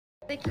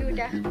Cute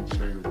है।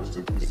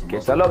 ठीक है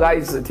चलो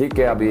गाइस, ठीक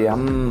है अभी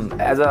हम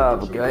एज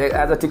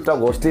अ टिकटॉक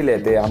होस्ट ही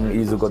लेते हैं हम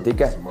इज़ू को,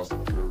 ठीक है।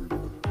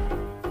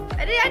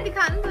 अरे यार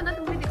दिखाना तो ना,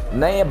 तुम भी दिखाओ।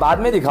 नहीं बाद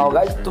में दिखाओ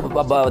गाइस,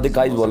 तो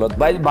दिखाई बोलो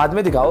भाई, बाद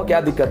में दिखाओ,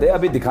 क्या दिक्कत है,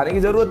 अभी दिखाने की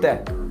जरूरत है।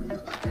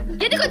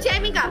 ये देखो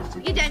जैमी का,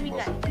 ये जैमी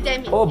का,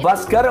 जैमी। ओ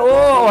बस कर,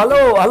 ओ हेलो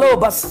हेलो,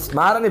 बस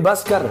मारा नहीं,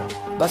 बस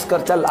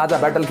कर चल आजा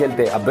बैटल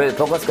खेलते, अब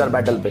फोकस कर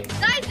बैटल पे।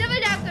 गाइस डबल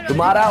टैप करो।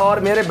 तुम्हारा और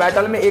मेरे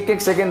बैटल में एक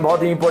एक सेकंड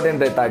बहुत ही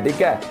इंपॉर्टेंट रहता है,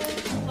 ठीक है।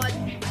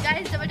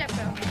 गाइस डबल टैप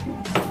करो।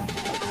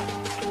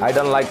 आई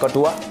डोंट लाइक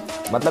कटुआ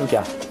मतलब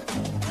क्या,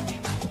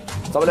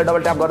 सब लोग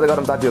डबल टैप कर दे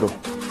गरम साथियों।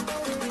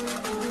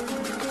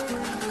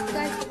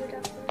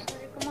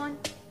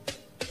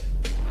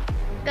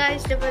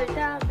 Guys, double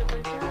tap,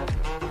 double tap.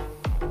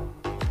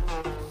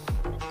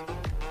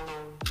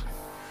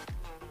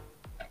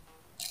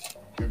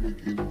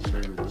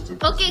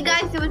 Okay,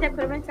 guys, double tap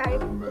करो। मैं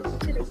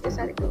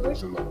सारे कवर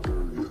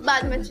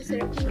बाद में अच्छे से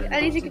रखूंगी।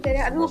 अलीज़ह की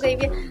तरह अभी हो गई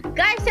है।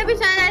 Guys, सभी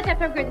चैनल टैप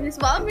कर दीजिए।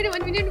 वाह, मेरे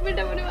 1 मिलियन डबल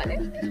टैप होने वाले।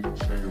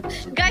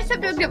 Guys, सब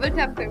लोग डबल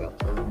टैप करो।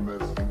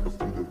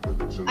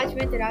 आज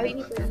मैं तरावी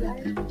नहीं कर रहा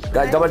है।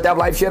 Guys double tap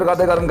live share कर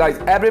दे गरम guys,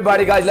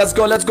 everybody guys, let's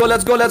go let's go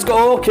let's go let's go.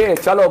 Okay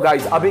चलो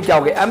गाइस, अभी क्या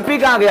हो गया, एमपी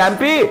कहां गया,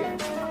 एमपी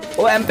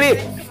ओ एमपी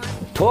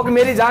ठोक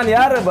मेरी जान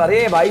यार।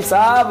 अरे भाई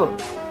साहब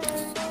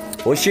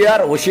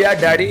होशियार होशियार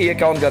डैडी, ये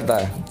कौन करता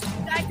है।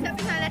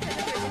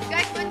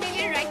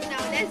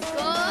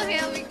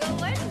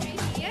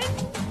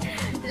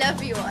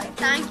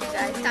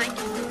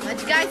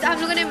 गाइस हम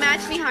लोगों ने मैच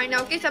नहीं हारना,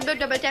 ओके सब लोग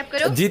डबल टैप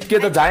करो। जीत के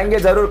तो जाएंगे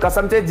जरूर,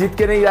 कसम से जीत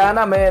के नहीं आया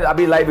ना मैं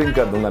अभी लाइव इन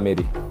कर दूंगा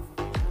मेरी।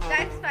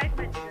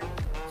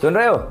 सुन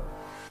रहे हो?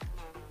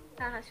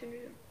 हाँ सुन रही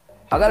हूँ।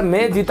 अगर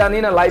मैं जीता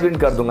नहीं ना लाइव इन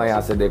कर दूंगा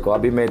यहाँ से, देखो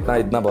अभी मैं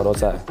इतना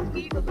भरोसा है।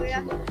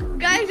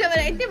 गाइस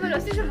इतने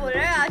भरोसे से बोल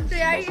रहा है आज तो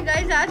यार, ये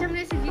गाइस आज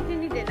हमने इसे जीतने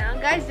नहीं देना।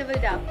 गाइस डबल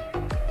टैप,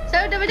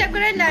 सब डबल टैप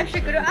करो, लाइव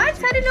शेयर करो। आज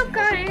सारे लोग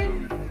कहाँ हैं?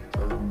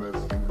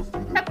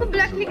 सबको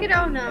ब्लैक लिख रहा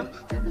हूँ ना।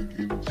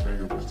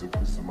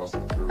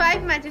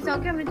 5 मैचेस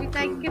ओके हमें जीतना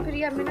है, क्योंकि फिर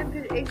हमें ना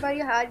फिर एक बार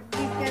ये हार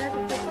जीत गया ना तो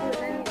कुछ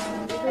होना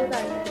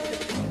नहीं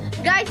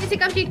है। गाइस इसे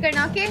कंप्लीट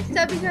करना, ओके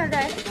सभी चल रहा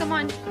है। Come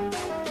on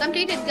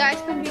completed guys,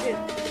 completed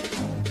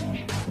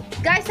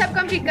guys, सब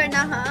कंप्लीट करना।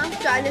 हाँ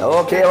 40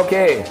 okay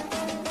okay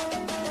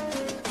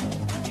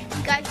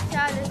guys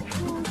 40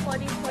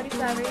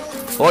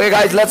 45 okay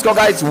guys let's go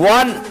guys,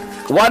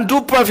 2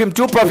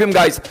 perfume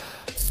guys,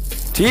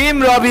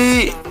 team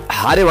Ravi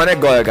हारे बने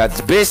गए,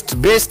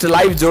 बेस्ट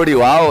लाइव जोड़ी।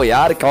 वाओ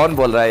यार कौन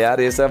बोल रहा है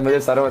यार, ये सब मुझे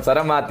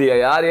शर्म आती है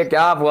यार, ये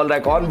क्या बोल रहा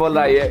है, कौन बोल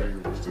रहा है ये।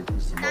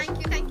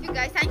 Thank you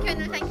guys, thank you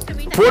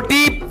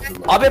 40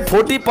 अबे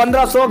 40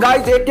 1500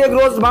 गाइस, एक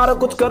रोज मारो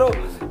कुछ करो।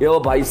 यो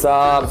भाई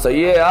साहब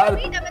सही है यार,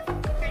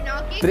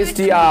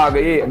 त्रिष्टि आ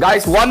गई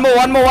गाइस। वन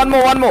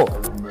मोर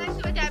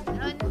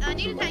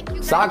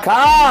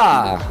साखा,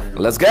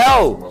 let's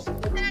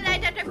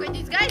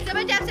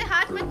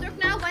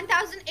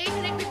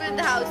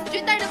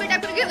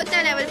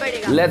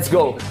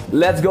go.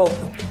 Let's go.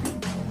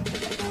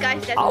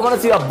 Guys, I want to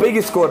see a big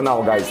score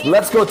now, guys.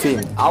 Let's go,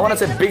 team. I want to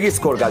see big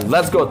score, guys.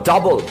 Let's go.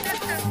 Double.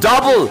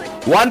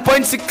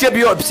 1.6k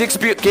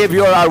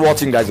viewers are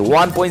watching, guys.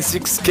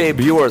 1.6k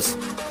viewers.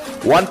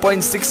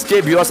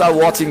 1.6k viewers are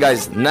watching,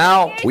 guys.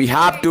 Now we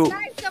have to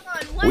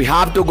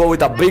go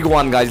with a big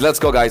one, guys. Let's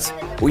go, guys.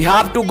 We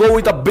have to go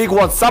with a big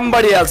one.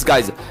 Somebody else,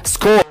 guys.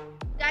 Score.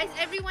 Guys,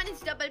 everyone is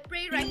double.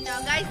 Pray right now,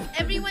 guys.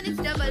 Everyone is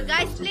double.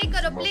 Guys, play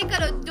karo.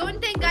 Don't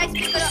think, guys.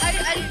 Play karo.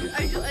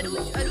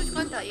 Ayush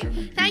कौन था ये?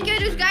 Thank you,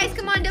 Ayush. Guys,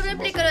 come on, double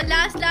play karo.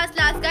 Last.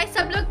 Guys,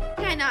 सब लोग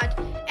hand heart.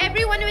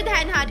 Everyone with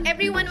hand heart.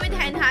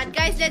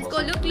 Guys, let's go.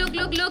 Look.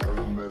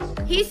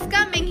 He's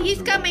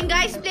coming.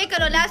 Guys, play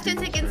karo. Last 10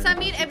 seconds.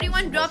 Samir,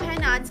 everyone drop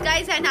hand hearts.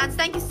 Guys, hand hearts.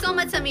 Thank you so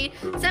much, Samir.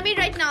 Samir,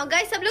 right now.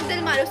 Guys, सब लोग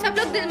दिल मारो.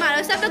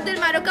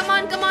 Come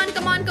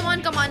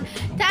on.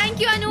 Thank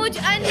you, Anuj.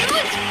 Bale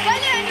Anuj.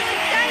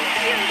 Thank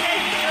you.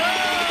 Let's go.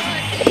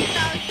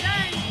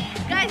 3,000.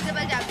 Guys,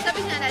 double tap.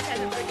 Sabhi channel अच्छा कर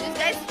दो.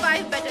 Guys,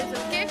 5 battles,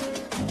 okay?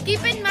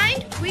 Keep in mind,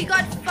 we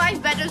got 5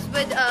 battles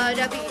with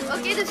Ravi.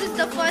 Okay, this is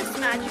the first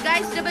match.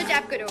 Guys, double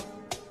tap करो.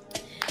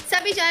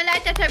 सभी channel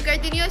like subscribe कर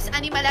दीजिए,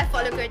 animal like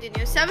follow कर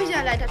दीजिए, सभी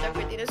चैनल लाइक सब्सक्राइब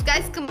कर दीजिए।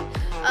 गाइस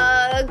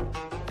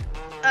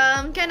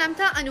क्या नाम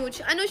था, अनुज,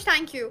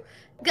 thank you.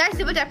 Guys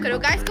double tap करो,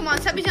 गाइस कम ऑन,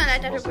 सभी चैनल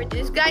लाइक सब्सक्राइब कर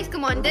दीजिए। गाइस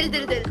कम ऑन, दिल।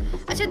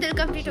 अच्छा दिल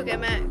कंप्लीट हो गया,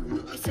 मैं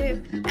इसे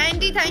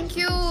एंडी थैंक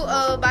यू,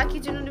 बाकी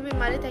जिन्होंने भी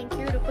मारे थैंक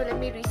यू। रुको let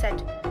me reset,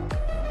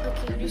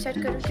 okay reset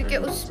करो क्योंकि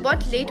उस बहुत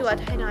लेट हुआ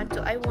था ना, तो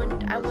I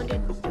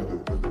wanted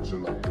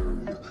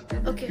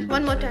okay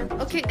one more time.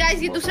 Okay guys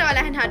ये दूसरा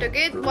वाला हैंड हार्ट,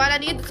 ओके वाला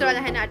नहीं है, दूसरा वाला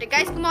हैंड हार्ट है।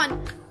 Guys come on,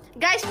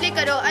 guys play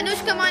करो।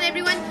 अनुज come on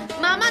everyone,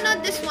 mama not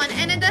this one,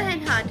 another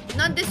hand heart,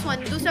 not this one,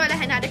 दूसरा वाला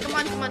हैंड हार्ट है। कम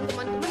ऑन,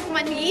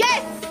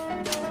 यस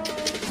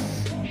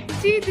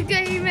जीत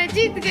गई मैं,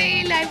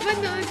 लाइफ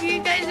बंद होगी।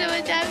 Guys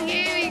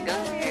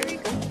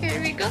here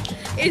we go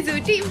Izzu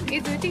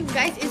team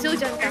guys, Izzu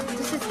Janata,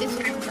 this is Izzu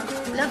Janata,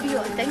 love you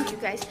all, thank you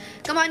guys,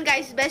 come on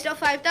guys, best of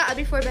 5 था,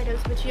 अभी 4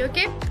 battles बची,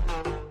 okay?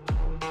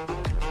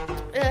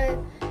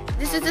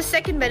 This is the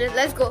second minute.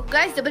 Let's go.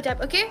 Guys, double tap,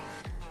 okay?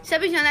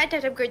 सभी जनालाई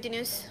tap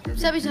continuous.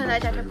 सभी जनालाई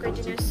tap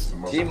continuous.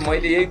 जी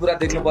मैले यही कुरा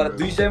देख्नु पर्यो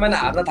 200 मा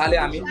हार्न थाले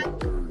हामी.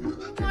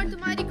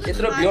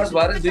 यत्रो भ्युअर्स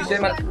भएर 200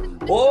 मा.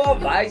 ओ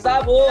भाइ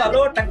साहब ओ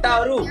हेलो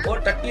टट्टाहरु ओ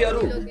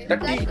टट्टीहरु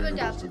टट्टी.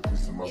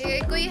 ये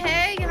कोई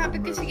है यहाँ पे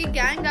किसी की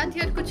गैंग आती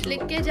है और कुछ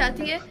लिख के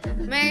जाती है.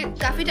 मैं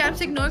काफी टाइम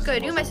से इग्नोर कर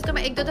रही हूँ. वैसे तो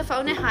मैं एक दो दफा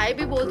उन्हें हाय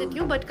भी बोल देती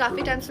हूँ बट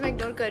काफी टाइम से मैं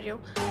इग्नोर कर रही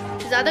हूँ.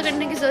 ज्यादा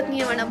करने की जरूरत नहीं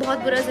है वरना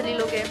बहुत बुरा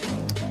जलील हो गए.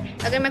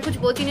 अगर मैं कुछ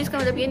बोलती नहीं इसका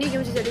मतलब ये नहीं कि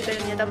मुझे जल्दी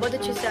करनी आता. बहुत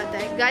अच्छे से आता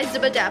है. Guys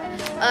double tap.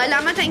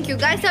 Lama thank you.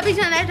 Guys सभी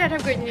जाना है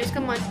टैप कर दीजिए.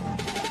 Come on.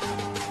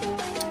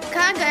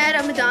 कहाँ गया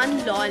रमजान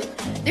लॉल.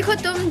 देखो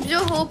तुम जो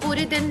हो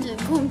पूरे दिन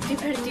घूमती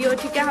फिरती हो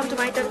ठीक है. हम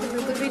तुम्हारी तरफ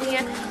बिल्कुल भी नहीं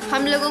है.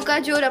 हम लोगों का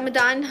जो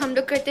रमजान हम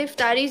लोग करते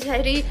इफ्तारी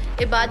सहरी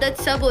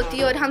इबादत सब होती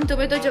है और हम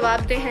तुम्हें तो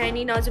जवाब दें है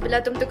नहीं. नौजुबिल्ला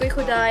तुम तो कोई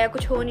खुदा या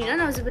कुछ हो नहीं ना.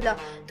 नौजुबिल्ला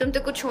तुम तो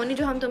कुछ हो नहीं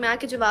जो हम तुम्हें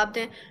आके जवाब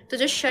दें. तो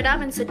जो shut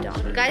up and sit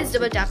down. Guys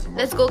double tap.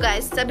 Let's go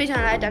guys. सभी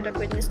जाना है टैप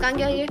विटनेस. कहाँ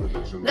गया ये.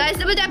 गाइस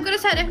डबल टैप करो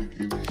सारे.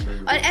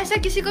 और ऐसा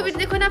किसी को भी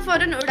देखो ना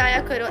फौरन उड़ाया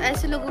करो.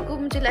 ऐसे लोगों को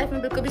मुझे लाइफ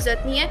में बिल्कुल भी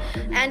जरूरत नहीं है.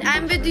 And I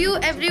am with you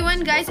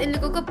everyone. Guys in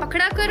लोगों को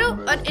पकड़ा करो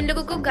और इन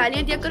लोगों को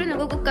गालियाँ दिया करो. इन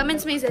लोगों को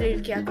कमेंट्स में ही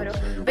जरूर किया करो.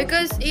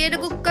 बिकॉज ये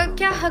लोगों का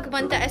क्या हक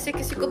बनता है ऐसे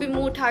किसी को भी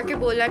मुंह उठा के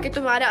बोलना कि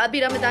तुम्हारा अभी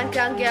रमजान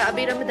कहाँ गया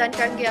अभी रमजान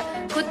कहाँ गया.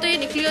 खुद तो ये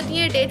निकली होती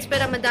है डेट्स पे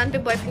रमजान पे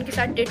बॉयफ्रेंड के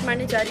साथ डेट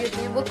मारने जा रही होती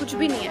है. वो कुछ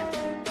भी नहीं है.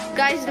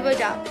 Guys double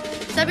tap.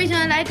 सभी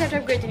जाना लाइक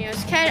टैप करती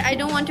न्यूज़. खैर I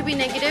don't want to be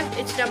negative.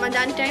 It's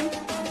Ramzan time.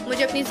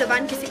 मुझे अपनी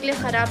ज़बान किसी के लिए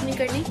ख़राब नहीं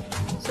करनी.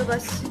 सो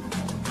बस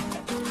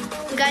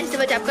गाइस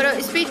डबल टैप करो.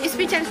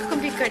 स्पीड चैलेंज को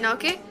कंप्लीट करना.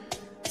 ओके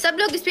सब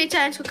लोग स्पीड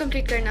चैलेंज को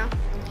कंप्लीट करना.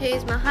 हे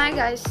is my hi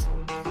guys.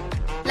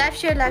 Live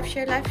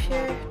share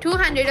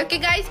 200. Okay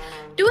guys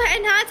 2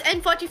 hand hearts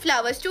and 40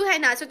 flowers. 2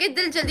 hand hearts. Okay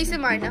दिल जल्दी से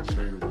मारना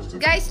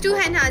गाइस. 2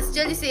 hand hearts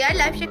जल्दी से यार.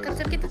 लाइव शेयर कर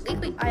सबके तक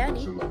कोई आया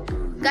नहीं.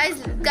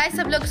 गाइस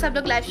सब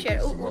लोग live share.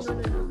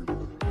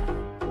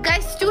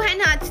 Guys 2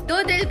 hand hearts.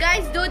 2 दिल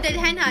गाइस. 2 दिल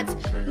hand hearts.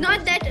 Not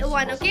that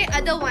one. Okay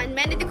other one.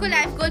 मैंने देखो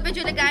लाइव गोल पे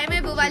जो लगाए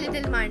मैं वो वाले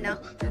दिल मारना.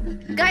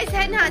 गाइस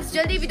hand hearts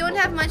जल्दी. We don't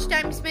have much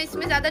time.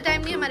 इसमें ज्यादा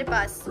टाइम नहीं है हमारे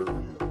पास.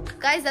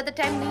 गाइस ज्यादा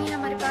टाइम नहीं है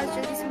हमारे पास.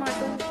 जल्दी से मार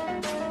दो.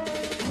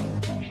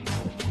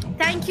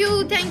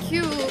 Thank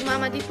you,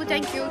 Mama Deepu.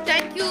 Thank you,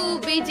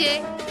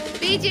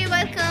 BJ,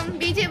 welcome,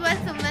 BJ,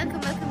 welcome.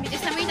 BJ,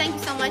 Samir, thank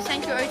you so much.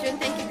 Thank you, Arjun.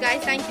 Thank you,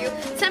 guys. Thank you,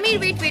 Samir.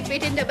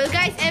 Wait in double,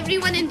 guys.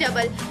 Everyone in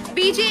double.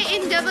 BJ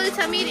in double,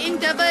 Samir in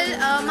double,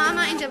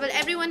 Mama in double.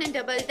 Everyone in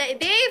double.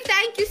 Dave,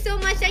 thank you so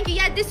much. Thank you.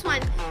 Yeah, this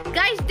one,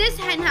 guys. This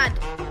hand heart.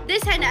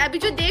 अभी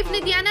जो देव ने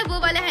दिया ना वो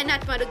वाला hand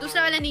heart मारो.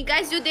 दूसरा वाला नहीं,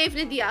 guys. जो देव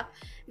ने दिया.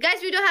 Guys,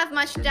 we don't have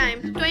much time.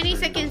 20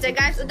 seconds है,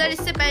 guys. उधर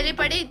इससे पहले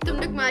पड़े तुम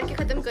लोग मार के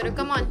खत्म करो.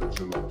 Come on.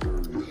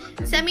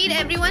 Samir,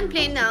 everyone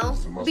play now.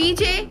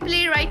 BJ,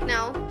 play right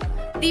now.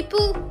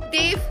 Deepu,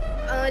 Dave,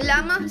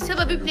 Lama, सब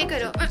अभी play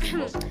करो.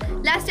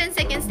 Last 10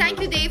 seconds. Thank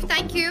you, Dave.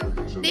 Thank you.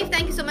 Dave,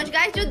 thank you so much.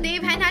 Guys, जो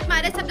Dave hand heart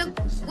मारा है सब लोग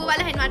वो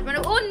वाला hand heart मारो.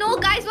 Oh no,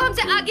 guys, वो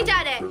हमसे आगे जा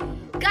रहा है.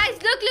 Guys,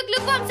 look,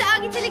 वो हमसे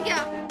आगे चले गया.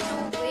 No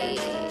way.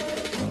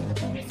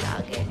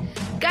 आगे.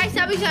 Guys,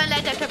 सभी जाना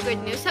है टैप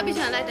कंटिन्यूस.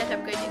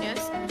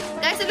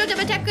 Guys, सब लोग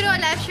डबल टैप करो और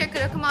लाइव शेयर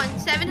करो. Come on,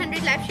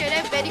 700 लाइव शेयर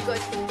है. Very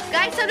good.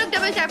 Guys, सब लोग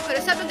डबल टैप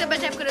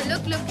करो.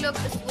 Look.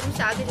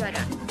 उससे आगे जा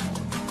रहा है.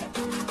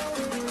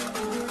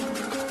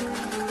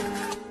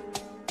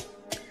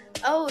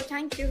 Oh,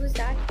 thank you. Who's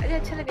that? अरे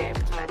अच्छा लग रहा है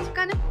मुझे बात.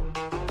 कौन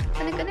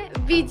है?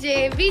 VJ,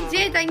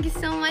 thank you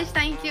so much.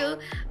 Thank you.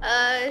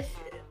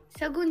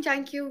 Sagun,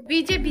 thank you.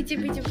 BJ,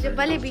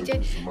 भले BJ.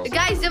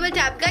 Guys, double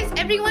tap. Guys,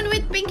 everyone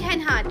with pink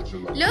hand heart.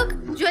 Look,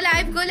 जो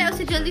live goal है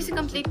उसे जल्दी से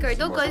complete कर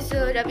दो. Cause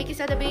रवि के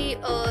साथ अभी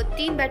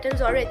 3 battles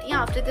और रहती हैं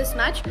after this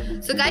match.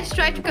 So guys,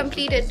 try to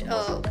complete it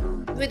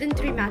within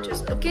 3 matches.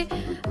 Okay?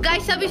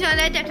 Guys, सभी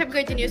जाना है tap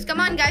continuous.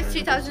 Come on, guys.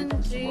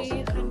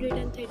 3,338,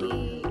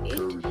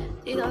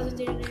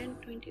 3,320.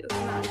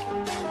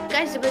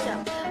 Guys, double tap.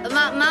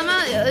 Mama,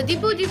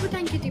 Deepu,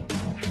 thank you, Deepu.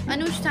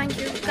 Anush, thank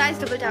you. Guys,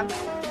 double tap.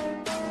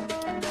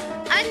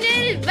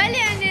 Anil,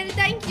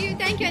 thank you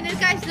Anil.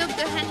 Guys, look,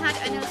 the hand heart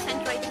Anil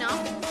sent right now.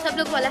 सब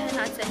लोग वाला hand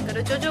heart send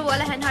करो. जो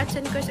वाला hand heart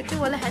send कर सकते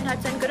हो वाला hand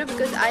heart send करो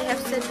because I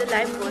have set the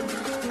live goal.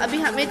 अभी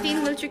हमें 3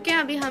 मिल चुके हैं.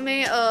 अभी हमें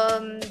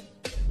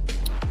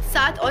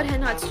 7 और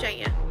hand hearts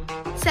चाहिए.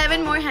 7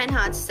 more hand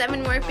hearts, 7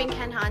 more pink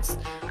hand hearts.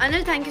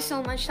 Anil, thank you so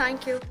much. Thank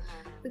you.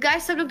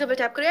 Guys, सब लोग डबल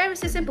टैप करो. यार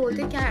वैसे इसे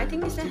बोलते क्या है? I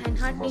think इसे hand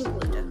heart नहीं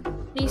बोलते.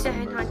 नहीं इसे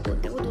hand heart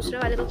बोलते. वो दूसरे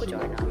वाले का कुछ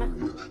और नाम है.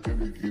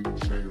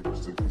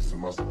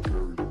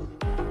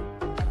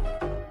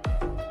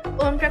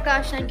 Om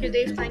Prakash, thank you.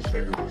 Dev, thank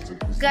you.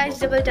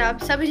 Guys double tap.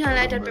 सभी जाना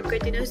है टैप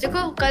करती है.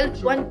 देखो कल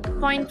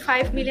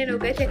 1.5 मिलियन हो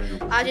गए थे.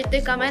 आज इतने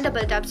कम है.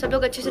 Double tap. सब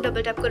लोग अच्छे से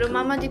डबल टैप करो.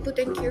 मामा Deepu,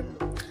 thank you.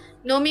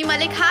 Nomi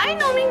Malik, hi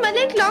Nomi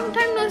Malik. Long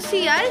time no सी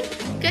यार.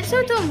 कैसे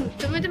हो तुम?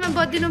 तुम्हें तो मैं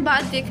बहुत दिनों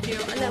बाद देख रही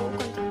हूँ. अल्लाह वो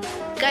कौन था?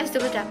 Guys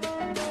double tap.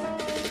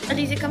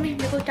 अलीज़े कमी.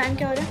 देखो टाइम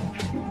क्या हो रहा है.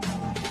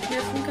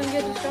 मेरा फोन कर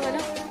गया दूसरा वाला.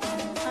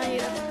 हाँ ये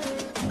रहा.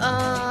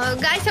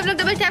 गाइस सब लोग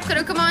डबल टैप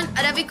करो. Come on.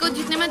 रवि को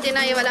जीतने मत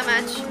देना ये वाला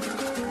मैच.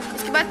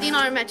 इसके बाद 3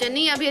 और मैच है.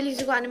 नहीं अभी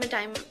अलीज़े को आने में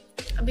टाइम है.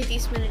 अभी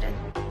 30 मिनट है.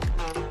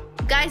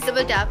 Guys,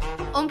 double tap.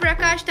 Om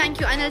Prakash, thank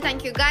you. Anil,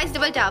 thank you. Guys,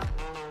 double tap.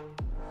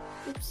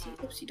 Oopsie,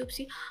 oopsie,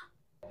 doopsie.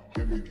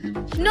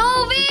 No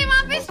way,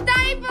 वहाँ पे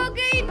snipe हो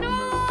गई. No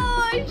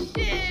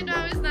shit,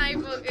 वहाँ पे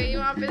snipe हो गई.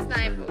 वहाँ पे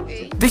snipe हो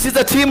गई. This is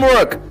the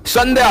teamwork.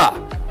 Sandhya,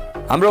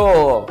 हमरो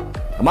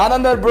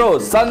मानंदर bro,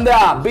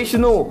 Sandhya,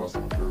 Vishnu.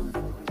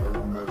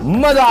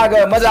 मजा आ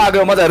गया, मजा आ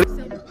गया, मजा.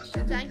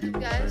 Thank you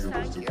guys,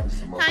 thank you.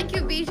 Thank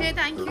you BJ,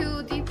 thank you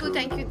Deepu,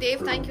 thank you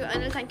Dave, thank you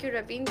Anil, thank you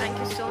Raveen, thank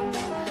you so much.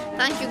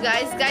 Thank you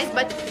guys,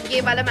 but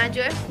ये वाला match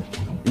जो है.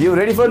 You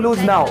ready for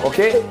lose now,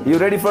 okay? You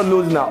ready for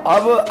lose now?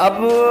 अब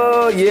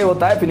ये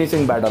होता है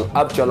finishing battle.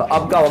 अब चलो,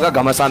 अब का होगा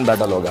घमासान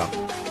battle होगा.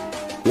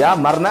 या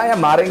मरना या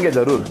मारेंगे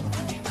जरूर.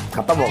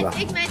 खत्म होगा.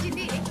 एक मैच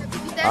जीती, एक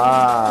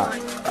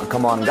जीता.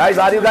 Come on guys,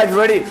 are you guys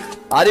ready?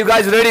 Are you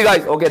guys ready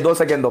guys? Okay, 2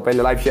 second दो,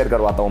 पहले लाइव शेयर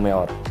करवाता हूँ मैं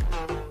और.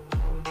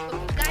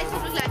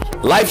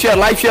 Live share,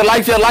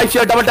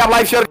 double tap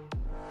live share.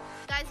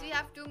 Guys, we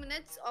have 2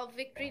 minutes of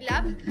victory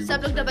lap.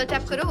 सब लोग double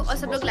tap करो और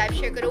सब लोग live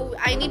share करो.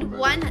 I need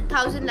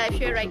 1000 live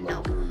share right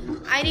now.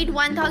 I need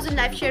 1000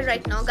 live share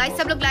right now. Guys,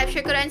 सब लोग live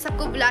share करो and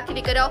सबको बुला के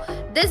लेकर आओ.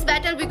 This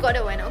battle we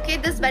gotta win, okay?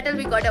 This battle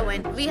we gotta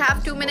win. We have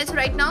 2 minutes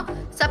right now.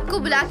 सबको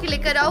बुला के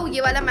लेकर आओ.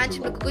 ये वाला मैच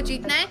हम लोगों को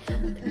जीतना है.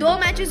 2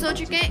 मैचेस हो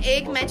चुके हैं.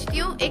 एक मैच जीती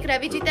हूँ, एक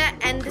रवि जीता है,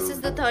 and this is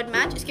the 3rd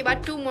match. इसके बाद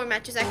 2 more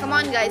matches है. Come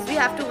on guys, we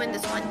have to win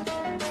this one.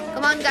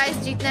 Come on guys,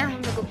 जीतना है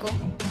हम लोगों को.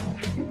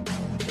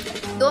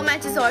 2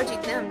 मैचेस और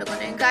जीतने हैं हम लोगों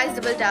ने. Guys,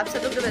 double tap, सब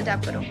लोग double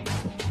tap करो.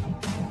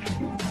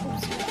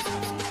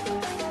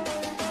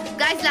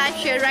 Guys, live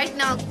share right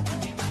now.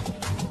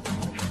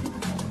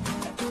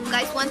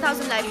 Guys,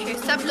 1000 live share.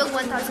 सब लोग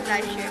 1000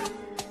 live share.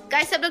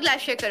 Guys, सब लोग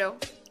live share करो.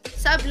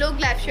 सब लोग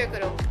live share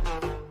करो.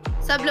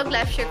 सब लोग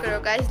live share करो.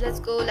 Guys, let's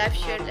go live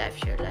share.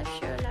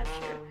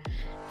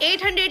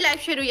 800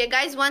 live share हुई है.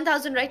 Guys,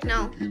 1000 right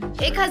now.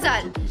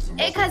 1000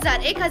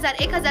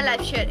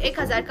 live share.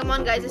 1000. Come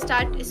on guys,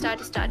 start.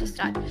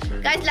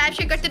 Guys, live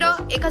share करते रहो.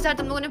 1000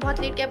 तुम लोगों ने बहुत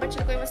लेट किया, बट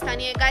चलो कोई मसला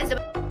नहीं है. Guys,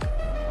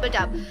 double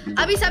tap.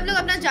 अभी सब लोग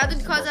अपना जादू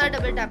दिखाओ जरा.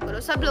 डबल टैप करो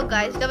सब लोग.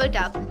 Guys, double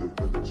tap.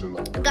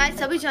 गाइस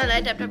सभी चैनल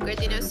है टैप टैप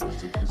करती हैं.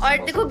 और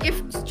देखो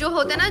गिफ्ट जो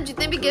होता है ना,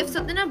 जितने भी गिफ्ट्स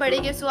होते हैं ना, बड़े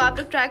गिफ्ट्स, वो आप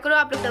लोग ट्राई करो.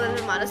 आप लोग डबल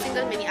में मारो,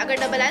 सिंगल में नहीं. अगर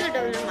डबल आए तो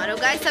डबल में मारो.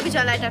 गाइस सभी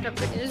चैनल है टैप टैप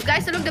करती हैं.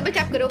 गाइस सब लोग डबल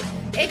टैप करो.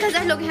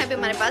 1000 लोग हैं यहाँ पे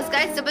हमारे पास.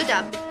 Guys double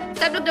tap.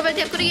 सब लोग डबल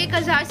टैप करो.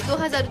 1000 से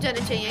 2000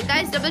 जाने चाहिए.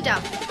 Guys double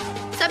tap.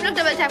 सब लोग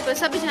डबल टैप करो.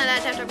 सभी चैनल है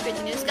टैप टैप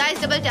करती हैं. Guys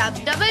double tap.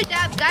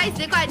 गाइस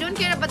देखो, I don't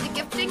care about the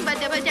gifting, but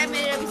double tap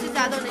मेरे रवि से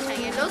ज्यादा होने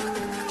चाहिए. लोग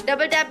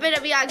डबल टैप में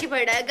रवि आगे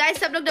बढ़ रहा है. गाइस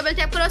सब लोग डबल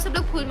टैप करो. सब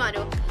लोग फूल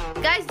मारो.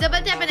 Guys double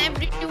tap and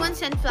everyone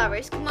send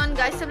flowers. Come on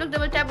guys, सब लोग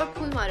डबल टैप और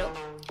फूल मारो.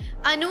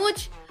 अनुज,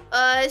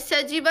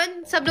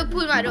 सजीवन, सब लोग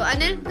फूल मारो.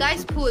 Anil,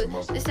 guys fool.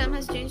 This time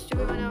has changed to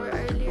be 1 hour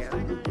earlier.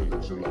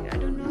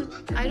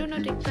 I don't know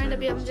take friend.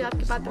 अभी मुझे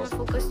आपकी बातों में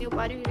फोकस नहीं हो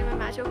पा रही हूँ, क्योंकि मैं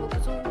मैच में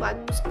फोकस हूँ. बाद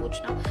में मुझसे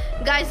पूछना.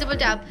 Guys double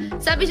tap.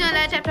 सभी चैनल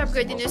है टैप टैप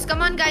करती हैं.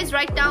 Come on guys,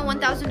 right now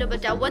 1000 double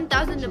tap.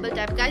 1000 double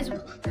tap. Guys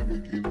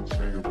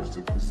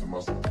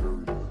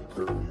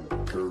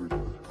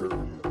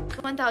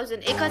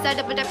 1000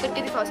 double tap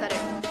करके दिखाओ सारे.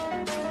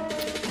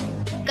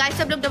 गाइस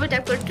सब लोग डबल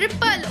टैप करो.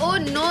 Triple. Oh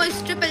no,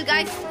 it's triple.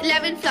 Guys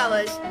 11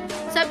 flowers.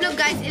 सब लोग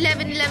गाइस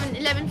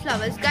 11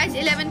 फ्लावर्स. गाइस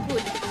 11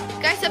 फूल.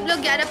 गाइस सब लोग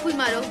 11 फूल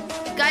मारो.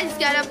 गाइस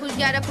 11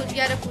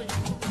 फूल.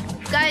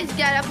 गाइस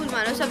 11 फूल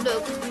मारो सब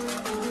लोग.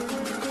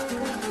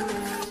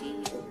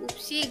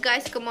 See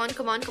guys, come on.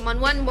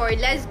 One more.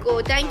 Let's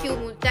go. Thank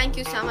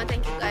you Sama.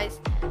 Thank you guys.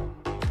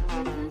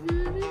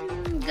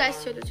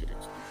 Guys चलो.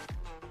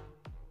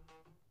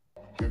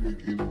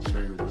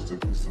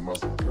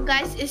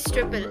 Guys, it's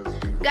triple.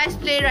 Guys,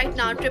 play right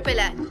now. Triple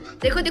है.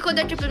 देखो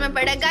the triple में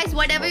पड़ा है. Guys,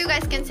 whatever you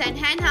guys can send,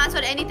 hand hearts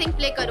or anything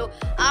play करो.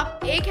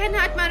 आप एक hand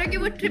heart मारोगे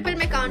वो triple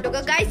में count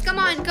होगा. Guys, come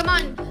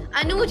on.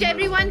 Anuj,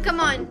 everyone, come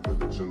on.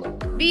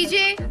 BJ,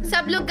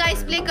 सब लोग guys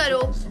play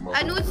करो.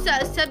 अनुज,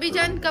 सभी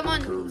जन, come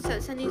on.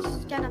 सनी,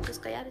 क्या नाम था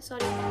उसका यार?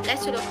 Sorry.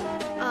 Guys चलो.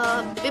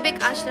 विवेक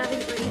आशरा भी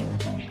पढ़िए.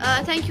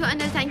 Thank you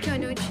Anil, thank you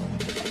Anuj.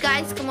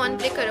 Guys, come on,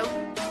 play करो.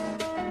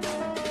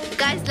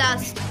 Guys,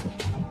 last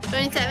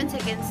 27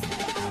 seconds.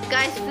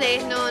 Guys, play.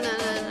 No.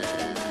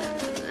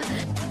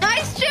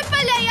 Guys,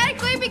 triple है यार.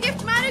 कोई भी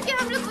गिफ्ट मारो कि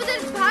हम लोग उधर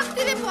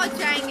भागते हुए पहुंच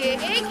जाएंगे.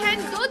 1 हैंड,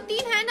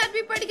 2-3 हैंड हाथ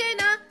भी पड़ गए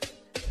ना,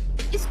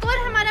 स्कोर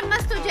हमारा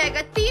मस्त हो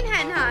जाएगा. 3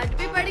 हैंड हाथ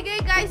भी पड़ गए.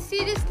 Guys,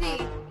 seriously,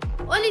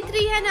 only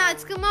 3 hand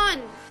hearts. Come on.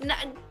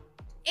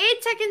 8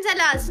 seconds are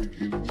last.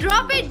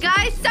 Drop it,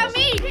 guys.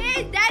 Sameer,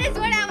 hey, that is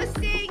what I was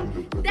saying.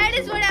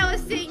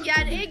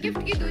 यार, एक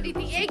गिफ्ट की दूरी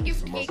थी, एक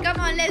गिफ्ट की. Come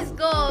on, let's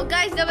go.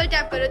 Guys, double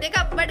tap करो.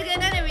 देखा, पड़ गए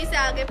ना रवि से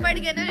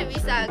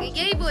आगे.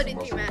 यही बोल रही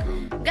थी मैं.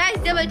 Guys,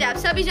 double tap.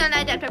 सभी जाना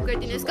है टैप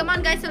करती हैं. Come on,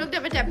 guys, सब लोग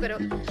डबल टैप करो.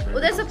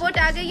 उधर सपोर्ट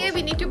आ गई है.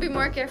 We need to be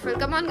more careful.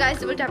 Come on, guys,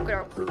 double tap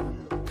करो.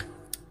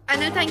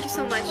 Anil, thank you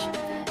so much.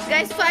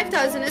 Guys,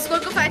 5000. Score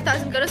को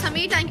 5000 करो.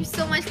 Sameer, thank you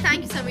so much. Thank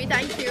you, Sameer.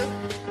 Thank you.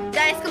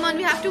 Guys, come on,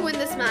 we have to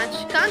win this match.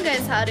 कहाँ गए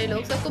सारे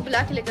लोग? सबको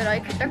बुला के लेकर आओ.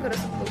 इकट्ठा करो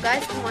सबको.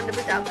 Guys, come on,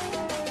 double tap.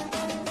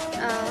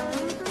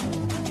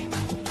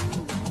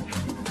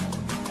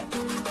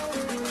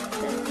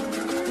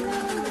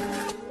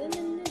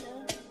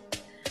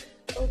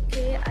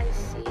 Okay, I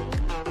see.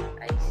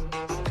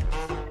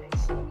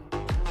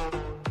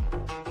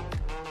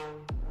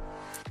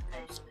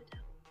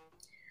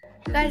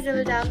 Guys,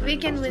 double tap. We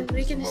can win.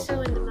 We can still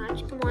win the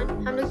match. Come on.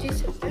 हम लोग जीत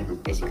सकते हैं.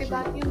 ऐसी कोई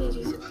बात नहीं, हम नहीं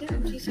जीत सकते.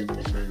 हम जीत सकते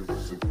हैं.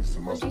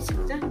 हम जीत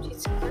सकते हैं. हम जीत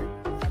सकते हैं.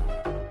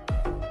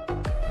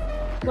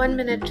 1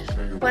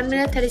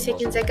 minute 30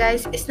 seconds है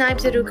guys. स्नाइप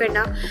जरूर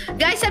करना.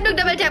 Guys, सब लोग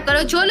डबल टैप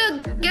करो. जो लोग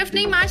गिफ्ट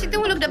नहीं मार सकते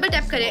वो लोग डबल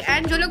टैप करें.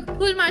 एंड जो लोग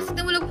फुल मार सकते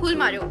हैं वो लोग फुल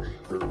मारो.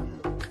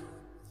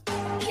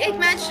 एक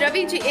मैच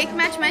रवि जी, एक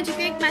मैच मैं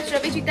जीती, एक मैच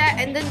रवि जीता है.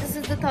 And then this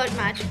is the third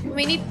match.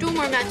 We need 2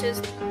 more matches.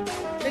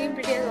 Looking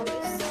pretty as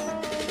always.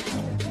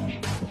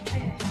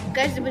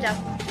 Guys, double tap.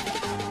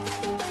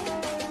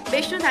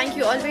 Vishnu, thank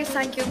you. Always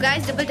thank you.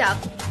 Guys, double tap.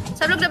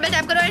 सब लोग डबल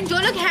टैप करो. And जो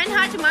लोग hand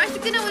heart मार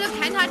सकते हैं ना वो लोग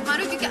हैंड हार्ट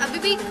मारो, क्योंकि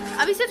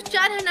अभी सिर्फ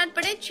 4 हैंड हार्ट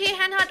पड़े. 6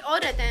 हैंड हार्ट और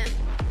रहते हैं.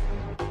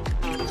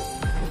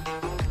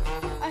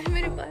 आए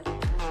मेरे पास.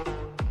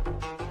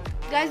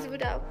 Guys, double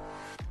tap.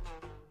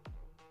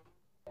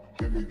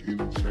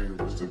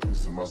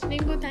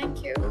 Ningo, thank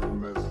you.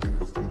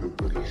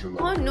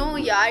 Oh no,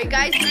 yaar,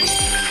 guys.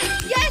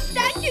 Yes,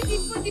 thank you,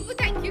 Deepu,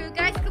 thank you.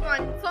 Guys, come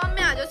on, form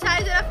में आ जाओ.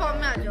 सारे जरा form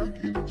में आ जाओ.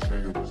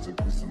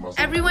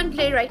 Everyone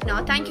play right now.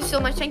 Thank you so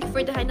much. Thank you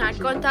for the hand heart.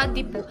 कौन था?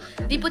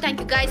 Deepu, thank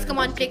you. Guys, come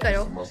on, play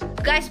करो.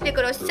 Guys, play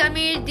करो.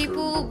 Samir,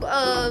 Deepu,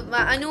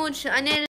 Anuj, Anil.